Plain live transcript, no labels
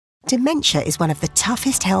Dementia is one of the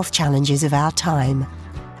toughest health challenges of our time.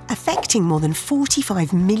 Affecting more than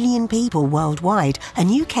 45 million people worldwide, a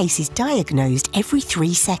new case is diagnosed every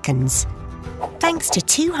 3 seconds. Thanks to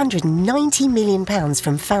 £290 million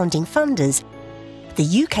from founding funders,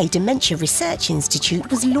 the UK Dementia Research Institute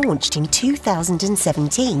was launched in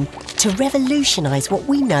 2017 to revolutionise what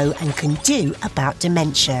we know and can do about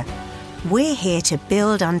dementia. We're here to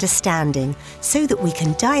build understanding so that we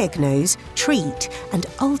can diagnose, treat and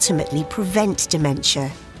ultimately prevent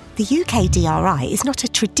dementia. The UK DRI is not a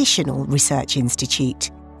traditional research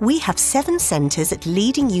institute. We have 7 centres at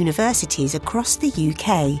leading universities across the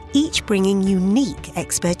UK, each bringing unique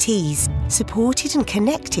expertise, supported and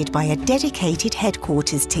connected by a dedicated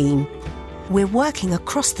headquarters team. We're working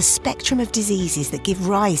across the spectrum of diseases that give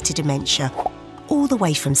rise to dementia, all the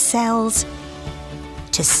way from cells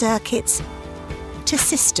to circuits, to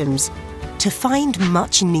systems, to find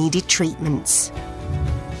much-needed treatments.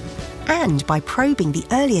 And by probing the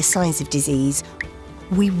earlier signs of disease,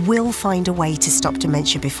 we will find a way to stop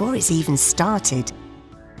dementia before it's even started.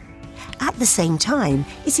 At the same time,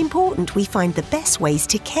 it's important we find the best ways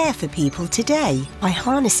to care for people today by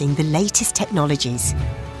harnessing the latest technologies.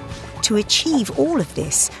 To achieve all of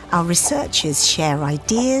this, our researchers share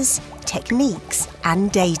ideas, techniques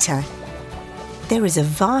and data. There is a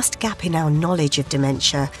vast gap in our knowledge of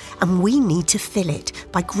dementia, and we need to fill it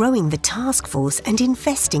by growing the task force and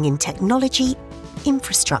investing in technology,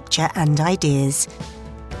 infrastructure and ideas.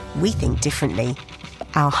 We think differently.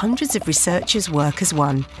 Our hundreds of researchers work as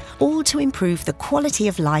one, all to improve the quality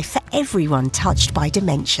of life for everyone touched by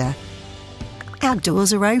dementia. Our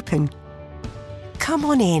doors are open. Come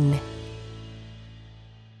on in.